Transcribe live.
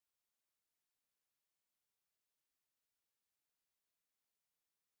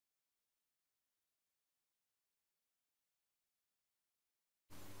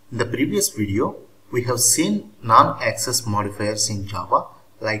In the previous video, we have seen non-access modifiers in Java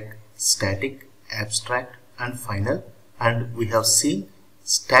like static, abstract and final, and we have seen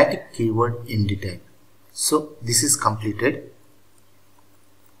static keyword in detail. So this is completed.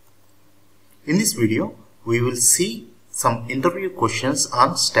 In this video, we will see some interview questions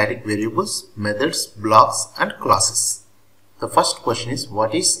on static variables, methods, blocks and classes. The first question is,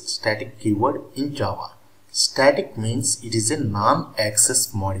 what is static keyword in Java? Static means it is a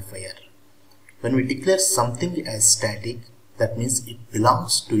non-access modifier. When we declare something as static, that means it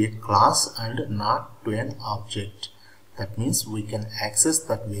belongs to a class and not to an object. That means we can access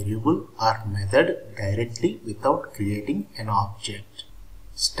that variable or method directly without creating an object.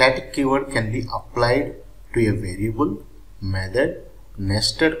 Static keyword can be applied to a variable, method,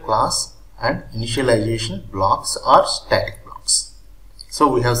 nested class and initialization blocks or static blocks. So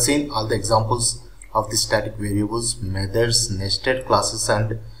we have seen all the examples of the static variables, methods, nested classes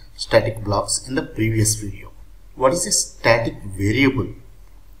and static blocks in the previous video. What is a static variable?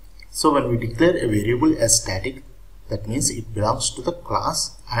 So when we declare a variable as static, that means it belongs to the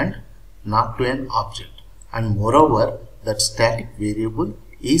class and not to an object. And moreover, that static variable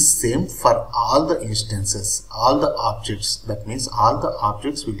is same for all the instances, all the objects. That means all the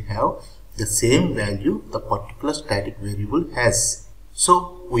objects will have the same value the particular static variable has.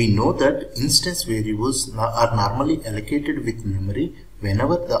 So we know that instance variables are normally allocated with memory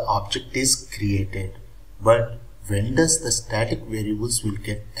whenever the object is created. But when does the static variables will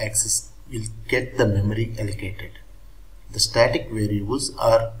get the memory allocated? The static variables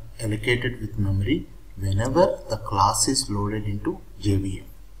are allocated with memory whenever the class is loaded into JVM.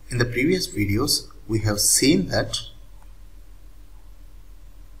 In the previous videos, we have seen that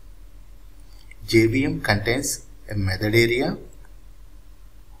JVM contains a method area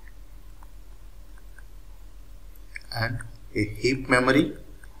and a heap memory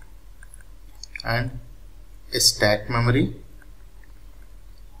and a stack memory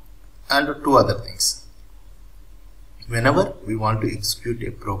and two other things. Whenever we want to execute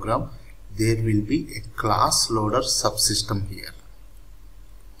a program, there will be a class loader subsystem here.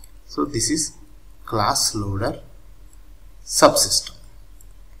 So this is class loader subsystem.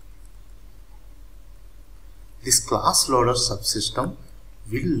 This class loader subsystem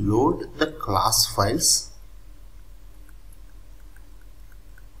will load the class files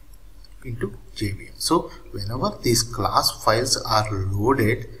into JVM. So whenever these class files are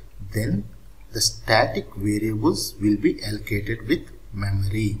loaded, then the static variables will be allocated with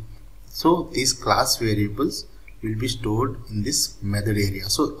memory. So these class variables will be stored in this method area.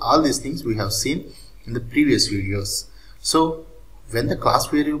 So all these things we have seen in the previous videos. So when the class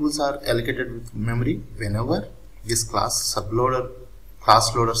variables are allocated with memory, whenever this class loader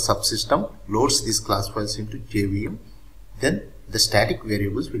subsystem loads these class files into JVM, then the static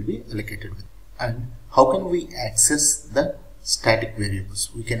variables will be allocated with. And how can we access the static variables?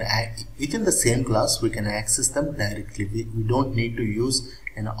 We can within the same class, we can access them directly. We don't need to use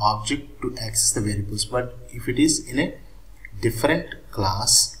an object to access the variables. But if it is in a different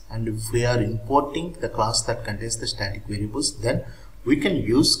class and if we are importing the class that contains the static variables, then we can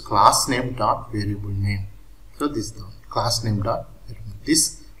use ClassName.VariableName. So this is the ClassName.VariableName.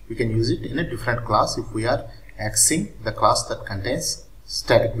 This we can use it in a different class. If we are accessing the class that contains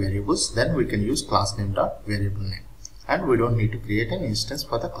static variables, then we can use ClassName.VariableName. And we don't need to create an instance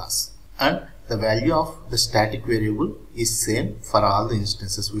for the class. And the value of the static variable is same for all the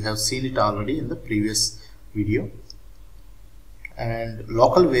instances. We have seen it already in the previous video. And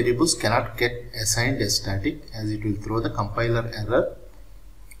local variables cannot get assigned as static, as it will throw the compiler error,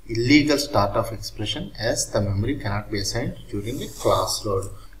 illegal start of expression, as the memory cannot be assigned during a class load.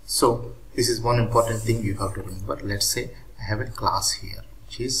 So this is one important thing you have to remember. Let's say I have a class here,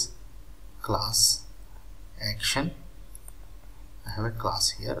 which is class action. I have a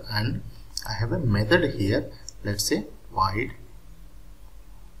class here and I have a method here. Let's say void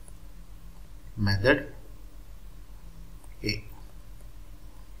method A.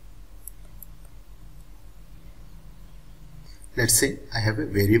 Let's say I have a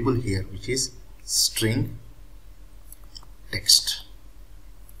variable here which is string text,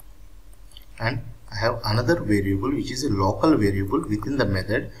 and I have another variable which is a local variable within the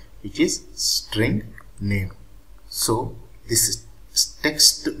method which is string name. So this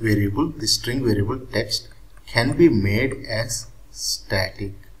text variable, the string variable text, can be made as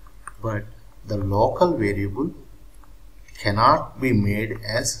static, but the local variable cannot be made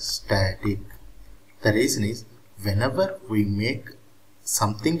as static. The reason is, whenever we make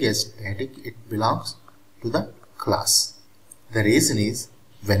something as static, it belongs to the class. The reason is,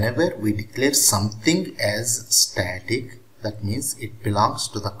 whenever we declare something as static, That means it belongs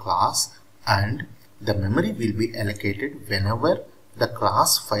to the class and the memory will be allocated whenever the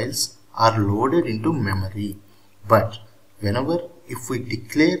class files are loaded into memory. But whenever if we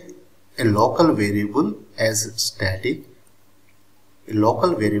declare a local variable as static, a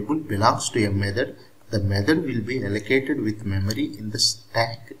local variable belongs to a method, the method will be allocated with memory in the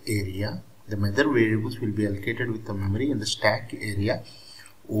stack area. The method variables will be allocated with the memory in the stack area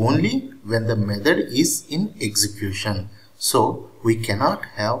only when the method is in execution. So we cannot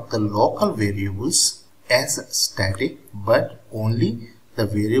have the local variables as static, but only the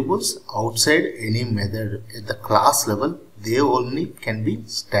variables outside any method at the class level, they only can be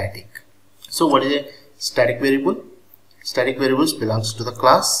static. So what is a static variable? Static variables belongs to the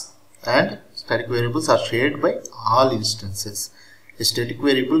class and static variables are shared by all instances. A static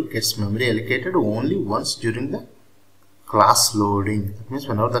variable gets memory allocated only once during the class loading. That means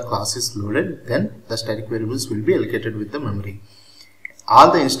whenever the class is loaded, then the static variables will be allocated with the memory.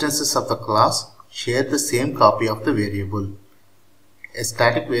 All the instances of the class share the same copy of the variable. A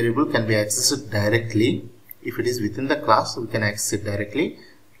static variable can be accessed directly. If it is within the class, we can access it directly.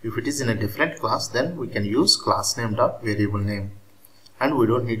 If it is in a different class, then we can use ClassName.VariableName, and we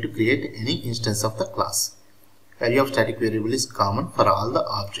don't need to create any instance of the class. Value of static variable is common for all the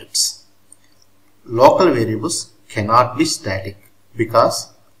objects. Local variables cannot be static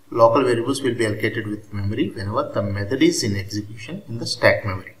because local variables will be allocated with memory whenever the method is in execution in the stack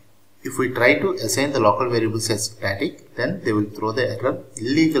memory. If we try to assign the local variables as static, then they will throw the error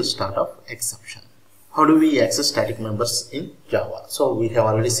illegal start of exception. How do we access static members in Java? So we have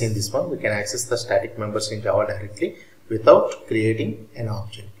already seen this one. We can access the static members in Java directly without creating an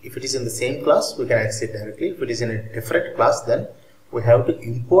object. If it is in the same class, we can access it directly. If it is in a different class, then we have to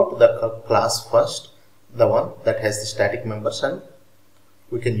import the class first, the one that has the static members, and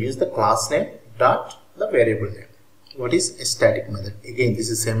we can use the class name dot the variable name. What is a static method? Again, this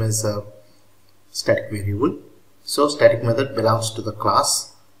is same as a static variable. So static method belongs to the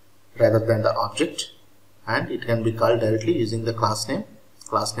class rather than the object, and it can be called directly using the class name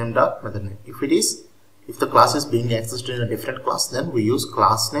dot method name. If the class is being accessed in a different class, then we use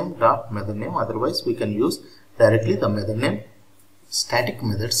class name dot method name. Otherwise, we can use directly the method name. Static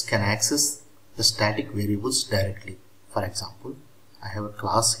methods can access the static variables directly. For example, I have a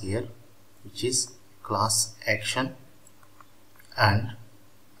class here which is class action, and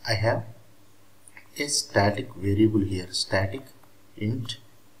I have a static variable here, static int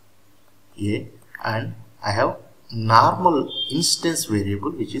a, and I have normal instance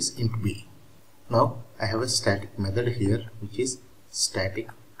variable which is int b. Now I have a static method here which is static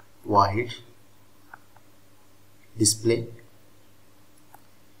void display.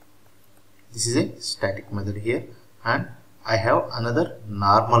 This is a static method here, and I have another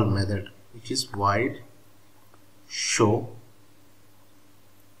normal method which is void show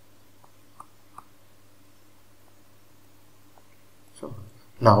so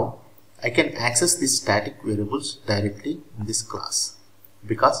now I can access these static variables directly in this class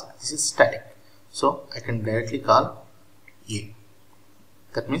because this is static. So I can directly call a.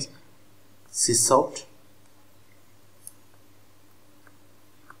 That means sysout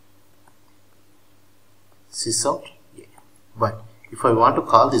a. But if I want to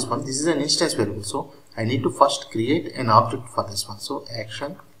call this one, this is an instance variable, so I need to first create an object for this one. So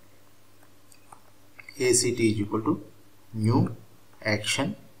action act is equal to new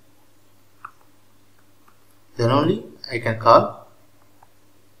action. Then only I can call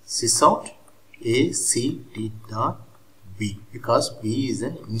sysout act dot b, because b is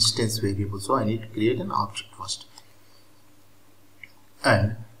an instance variable, so I need to create an object first.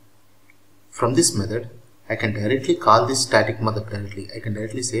 And from this method I can directly call this static method directly. I can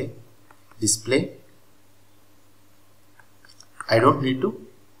directly say display. I don't need to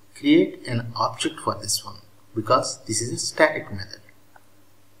create an object for this one because this is a static method.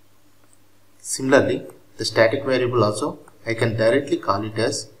 Similarly, the static variable also I can directly call it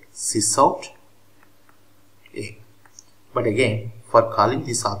as sysout a. But again, for calling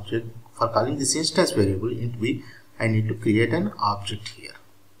this object, for calling this instance variable int b, I need to create an object here,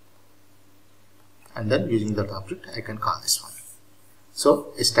 and then using that object I can call this one.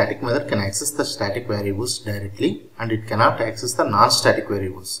 So a static method can access the static variables directly, and it cannot access the non-static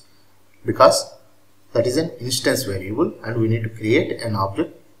variables because that is an instance variable and we need to create an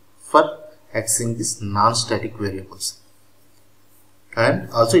object for accessing these non-static variables. And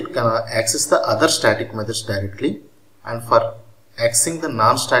also it can access the other static methods directly, and for accessing the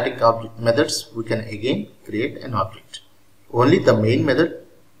non-static methods we can again create an object. Only the main method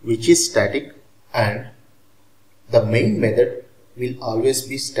which is static, and the main method will always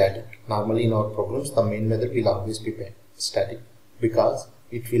be static. Normally in our programs the main method will always be static because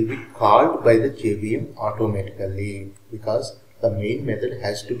it will be called by the JVM automatically, because the main method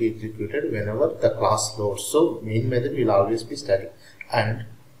has to be executed whenever the class loads. So main method will always be static, and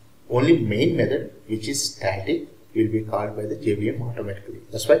only main method which is static will be called by the JVM automatically.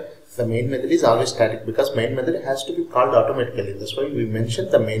 That's why the main method is always static, because main method has to be called automatically. That's why we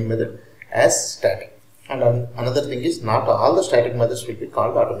mentioned the main method as static. And another thing is, not all the static methods will be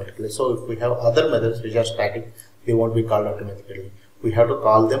called automatically. So if we have other methods which are static, they won't be called automatically. We have to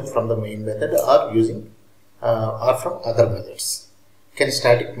call them from the main method or using or from other methods. Can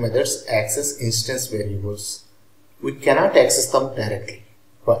static methods access instance variables? We cannot access them directly,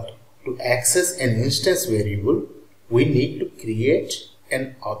 but to access an instance variable, we need to create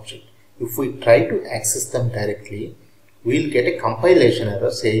an object. If we try to access them directly, we will get a compilation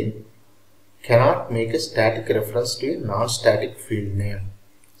error saying cannot make a static reference to a non-static field name.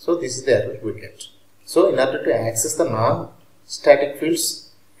 So this is the error we get. So in order to access the non-static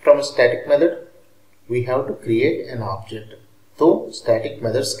fields from a static method, we have to create an object. Though static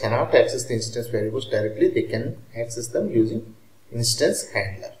methods cannot access the instance variables directly, they can access them using instance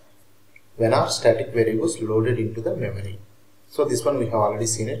handler when our static variables loaded into the memory. So this one we have already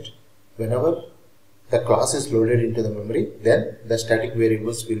seen it. Whenever the class is loaded into the memory, then the static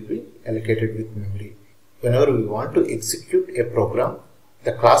variables will be allocated with memory. Whenever we want to execute a program,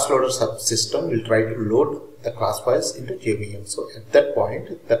 the class loader subsystem will try to load the class files into JVM. So at that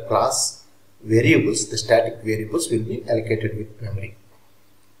point, the class variables, the static variables, will be allocated with memory.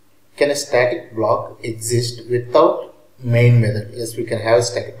 Can a static block exist without main method? Yes, we can have a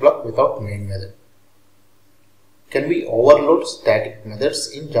static block without main method. Can we overload static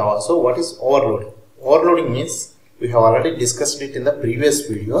methods in Java? So what is overloading? Overloading means, we have already discussed it in the previous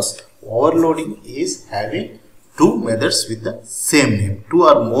videos. Overloading is having two methods with the same name, two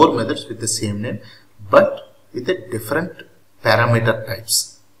or more methods with the same name, but with a different parameter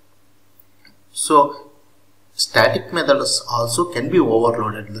types. So static methods also can be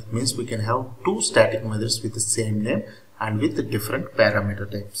overloaded. That means we can have two static methods with the same name and with a different parameter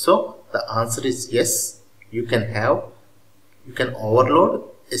type. So the answer is yes, you can overload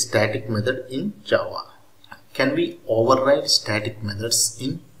a static method in Java. Can we override static methods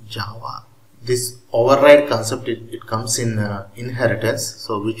in Java? This override concept, it comes in inheritance,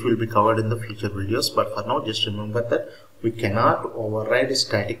 so which will be covered in the future videos, but for now just remember that we cannot override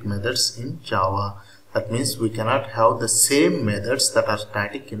static methods in Java. That means we cannot have the same methods that are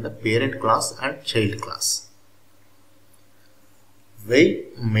static in the parent class and child class. Why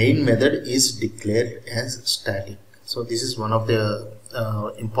main method is declared as static? So this is one of the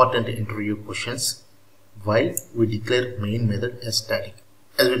important interview questions. Why we declare main method as static?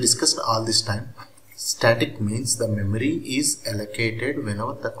 As we discussed all this time, static means the memory is allocated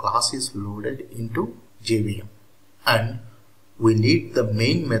whenever the class is loaded into JVM, and we need the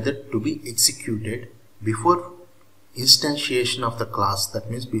main method to be executed before instantiation of the class. That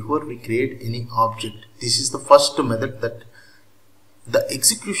means before we create any object. This is the first method that the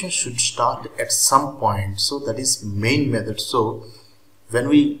execution should start at some point. So that is main method. So when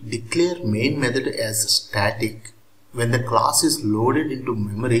we declare main method as static, when the class is loaded into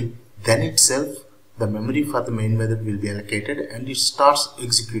memory, then itself the memory for the main method will be allocated and it starts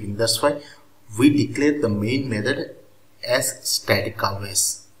executing. That's why we declare the main method as static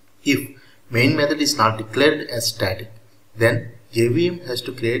always. If main method is not declared as static, then JVM has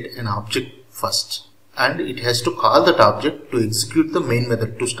to create an object first, and it has to call that object to execute the main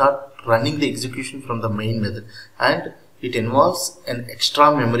method, to start running the execution from the main method, and it involves an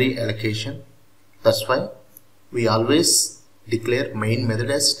extra memory allocation. That's why we always declare main method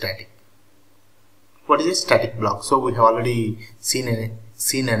as static. What is a static block? So we have already seen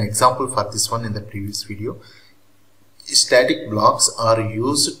an example for this one in the previous video. Static blocks are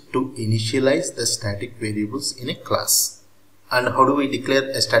used to initialize the static variables in a class. And how do we declare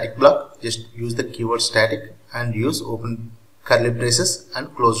a static block? Just use the keyword static and use open curly braces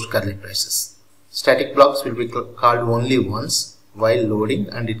and closed curly braces. Static blocks will be called only once while loading,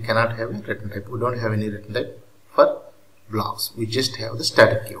 and it cannot have a return type. We don't have any return type for blocks. We just have the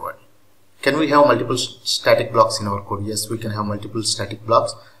static keyword. Can we have multiple static blocks in our code? Yes, we can have multiple static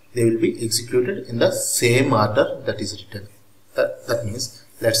blocks. They will be executed in the same order that is written. That means,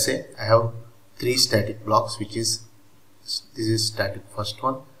 let's say I have 3 static blocks, which is, this is static first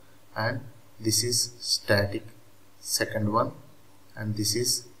one, and this is static second one, and this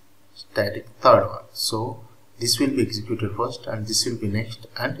is static third one. So this will be executed first, and this will be next,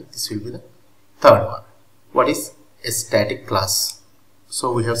 and this will be the third one. What is a static class?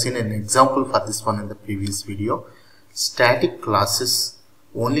 So we have seen an example for this one in the previous video. Static classes,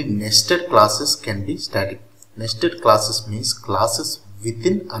 only nested classes can be static. nested classes means classes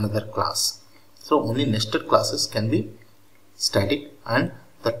within another class. So only nested classes can be static, and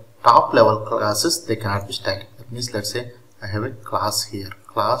the top level classes, they cannot be static. That means, let's say I have a class here,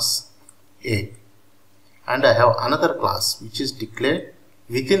 class A, and I have another class which is declared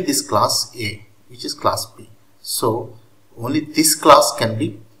within this class A, which is class B. So only this class can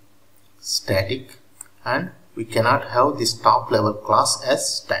be static, and we cannot have this top level class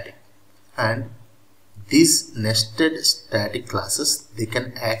as static. And these nested static classes, they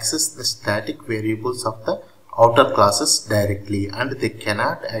can access the static variables of the outer classes directly, and they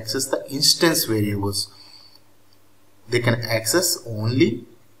cannot access the instance variables. They can access only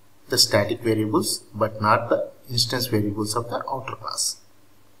the static variables but not the instance variables of the outer class.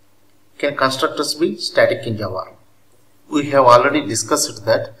 Can constructors be static in Java? We have already discussed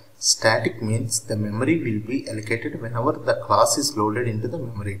that static means the memory will be allocated whenever the class is loaded into the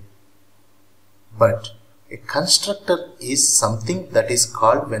memory. But a constructor is something that is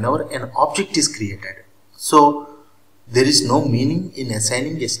called whenever an object is created. So there is no meaning in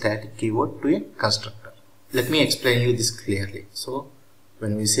assigning a static keyword to a constructor. Let me explain you this clearly. So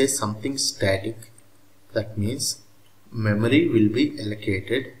when we say something static, that means memory will be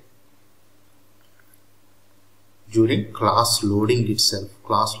allocated during class loading itself,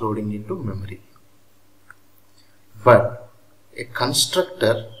 class loading into memory. But a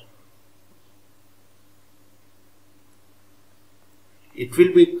constructor, it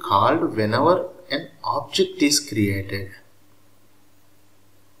will be called whenever an object is created.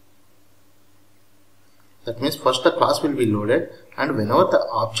 That means first the class will be loaded, and whenever the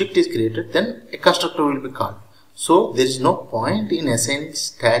object is created, then a constructor will be called. So there is no point in assigning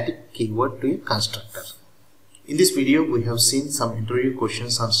static keyword to a constructor. In this video, we have seen some interview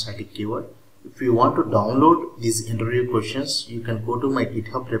questions on static keyword. If you want to download these interview questions, you can go to my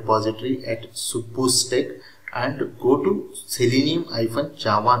GitHub repository at Subboostech and go to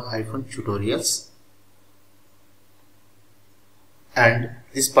Selenium-Java-tutorials. And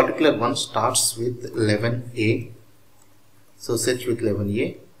this particular one starts with 11a. So search with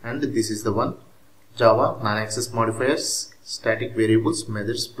 11a, and this is the one, Java non-access modifiers, static variables,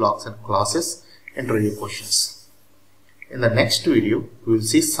 methods, blocks and classes, interview questions. In the next video, we will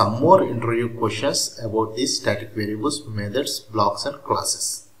see some more interview questions about these static variables, methods, blocks and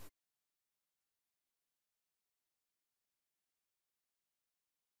classes.